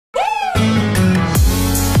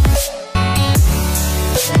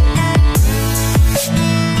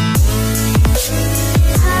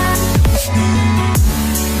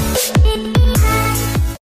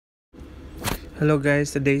Hello guys,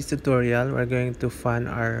 today's tutorial we're going to fund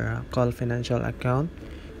our call financial account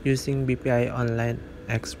using BPI Online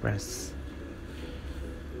Express.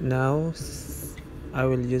 Now I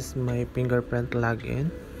will use my fingerprint login.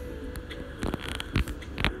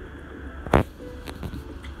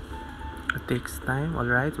 It takes time.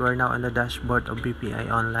 Alright, we're now on the dashboard of BPI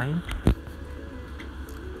Online.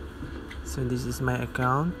 So this is my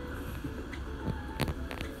account.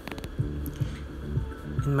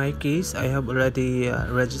 In my case, I have already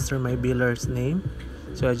registered my biller's name,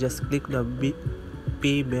 so I just click the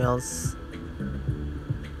Pay Bills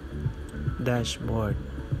dashboard.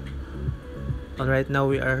 Alright, now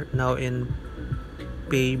we are now in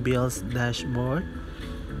Pay Bills dashboard.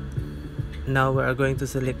 Now we are going to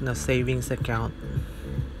select the savings account.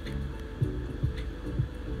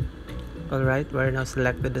 Alright, we're now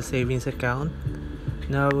selected the savings account.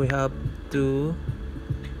 Now we have to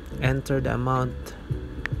enter the amount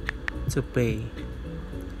to pay.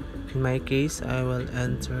 In my case, I will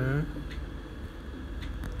enter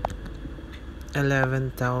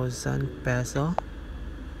 11,000 peso.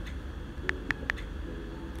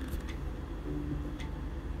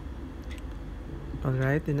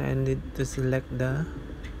 Alright, and I need to select the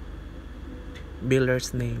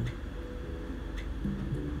biller's name.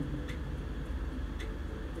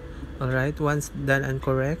 Alright, once done and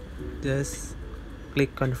correct, just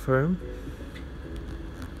click confirm.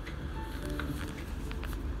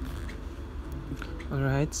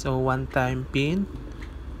 Alright, so one-time PIN,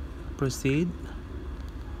 proceed.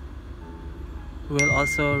 We'll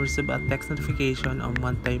also receive a text notification on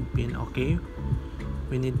one-time PIN. Okay,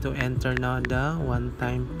 we need to enter now the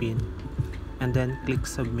one-time PIN and then click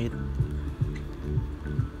submit.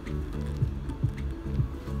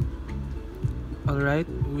 Alright,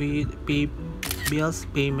 bills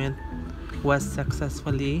payment was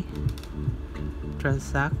successfully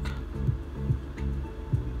transact.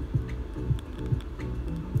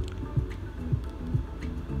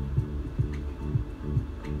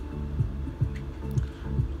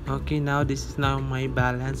 Okay, now this is now my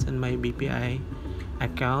balance on my BPI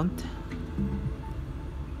account.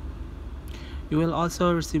 You will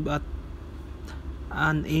also receive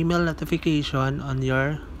an email notification on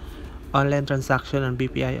your online transaction on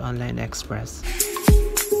BPI Online Express.